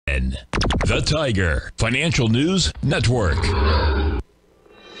TFNN, the Tiger Financial News Network.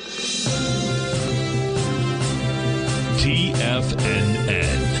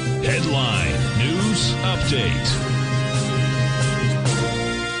 TFNN, Headline News Update.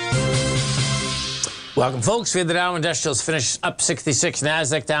 Welcome, folks. We had the Dow Industrials finish up 66,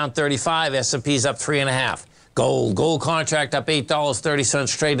 NASDAQ down 35, S&P's up 3.5. Gold contract up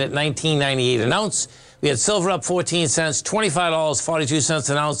 $8.30, trading at $19.98 an ounce. We had silver up 14 cents, $25.42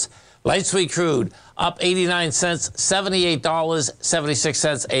 an ounce. Light sweet crude up 89 cents,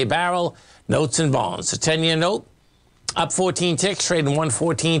 $78.76 a barrel. Notes and bonds. The 10-year note up 14 ticks, trading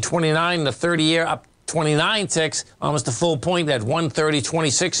 114.29. The 30-year up 29 ticks, almost a full point at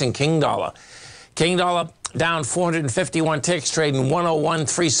 130.26 in King Dollar. King Dollar down 451 ticks, trading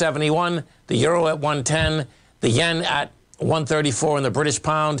 101.371. The euro at 110. The yen at 134, and the British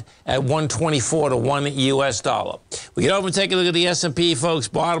pound at 124 to 1 U.S. dollar. We get over and take a look at the S&P, folks.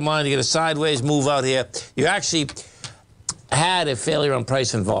 Bottom line, you get a sideways move out here. You actually had a failure on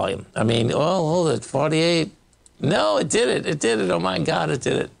price and volume. I mean, oh, hold it, 48. No, it did it. It did it. Oh, my God, it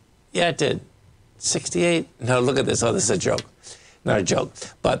did it. Yeah, it did. 68. No, look at this. Oh, this is a joke. Not a joke.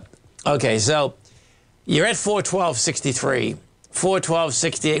 But, okay, so you're at 412.63.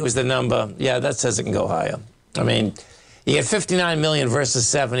 412.68 was the number. Yeah, that says it can go higher. I mean, you get 59 million versus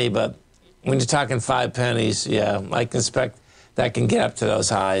 70, but when you're talking 5 pennies, yeah, I can expect that can get up to those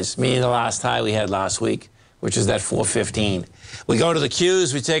highs. Meaning the last high we had last week, which is that 415. We go to the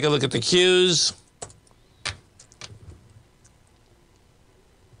Qs. We take a look at the Qs.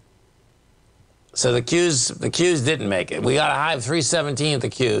 So the Qs didn't make it. We got a high of 317 at the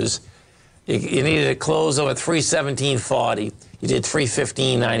Qs. You needed to close over 317.40. You did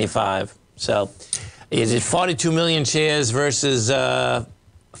 315.95. So you did 42 million shares versus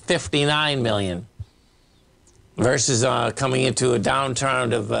 59 million. Versus coming into a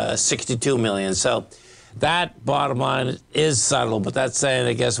downturn of 62 million. So that bottom line is subtle, but that's saying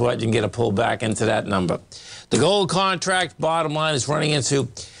that guess what? You can get a pullback into that number. The gold contract bottom line is running into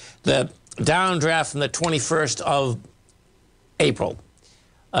the downdraft from the 21st of April.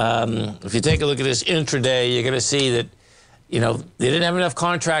 If you take a look at this intraday, you're going to see that, you know, they didn't have enough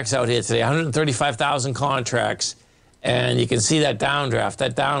contracts out here today, 135,000 contracts, and you can see that downdraft.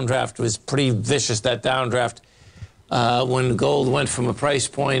 That downdraft was pretty vicious, that downdraft, when gold went from a price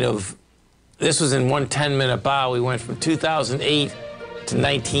point of, this was in one 10-minute bar, we went from 2008 to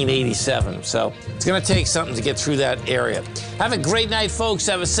 1987. So it's going to take something to get through that area. Have a great night, folks.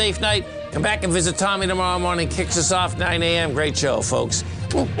 Have a safe night. Come back and visit Tommy tomorrow morning. Kicks us off 9 a.m. Great show, folks.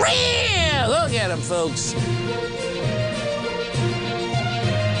 Look at him, folks.